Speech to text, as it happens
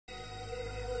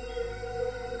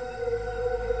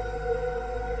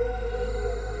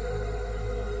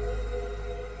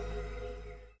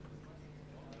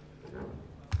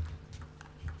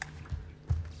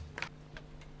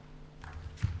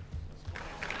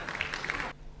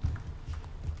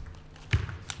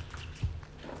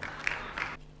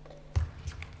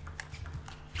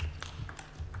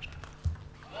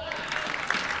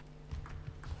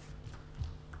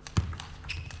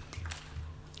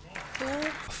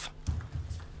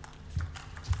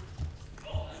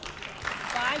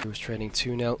He was trailing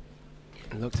 2-0.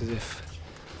 It looked as if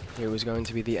it was going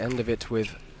to be the end of it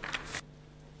with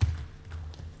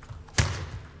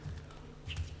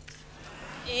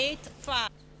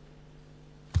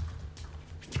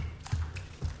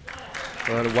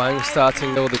and Wang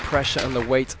starting all the pressure and the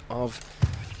weight of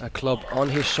a club on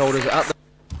his shoulders at the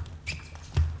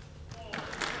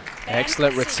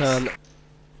excellent return.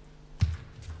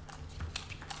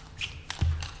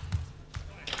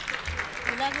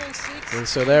 And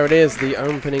so there it is, the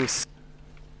opening.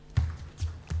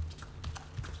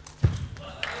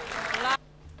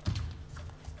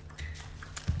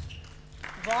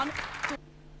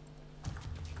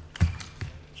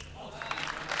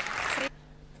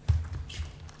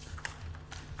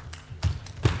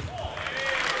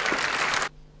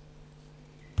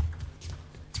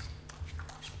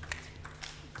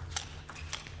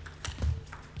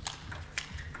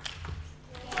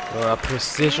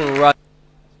 Precision right.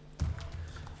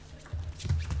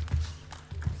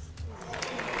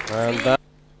 And that.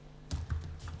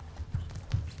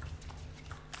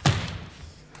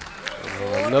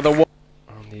 Another one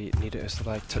on the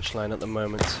Niederösterreich touchline at the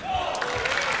moment.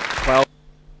 12.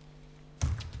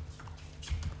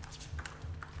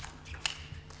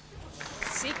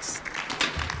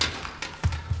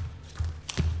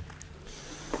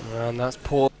 And that's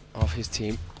Paul of his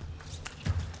team.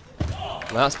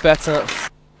 That's better.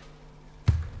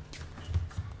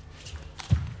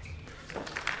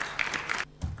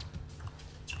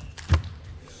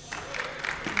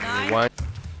 One.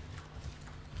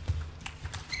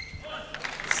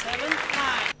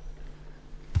 7-9.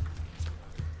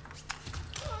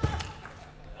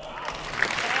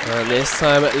 And this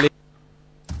time at least.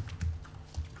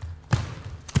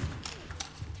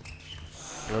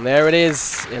 And there it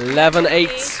is,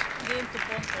 11-8.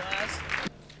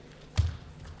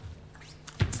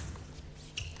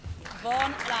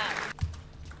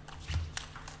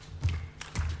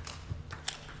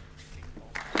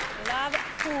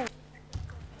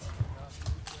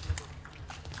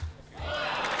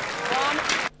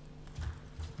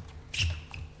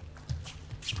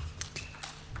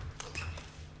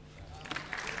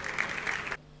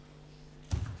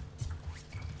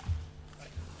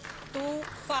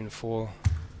 For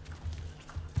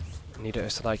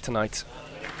Niederösterreich tonight.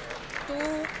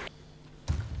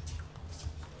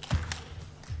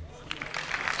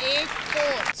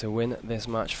 To win this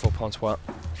match for Pontoise.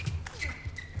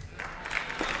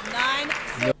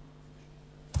 No.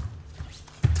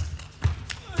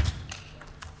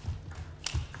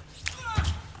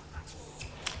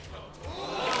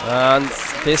 And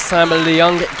this time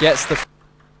Leung gets the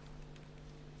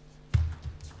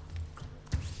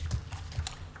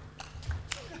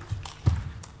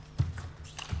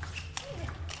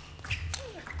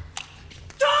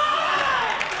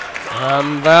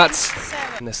and that's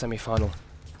in the semi-final.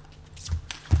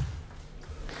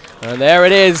 And there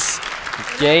it is.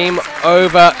 Game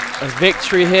over. A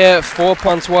victory here for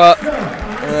Pontoise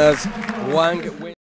as Wang wins.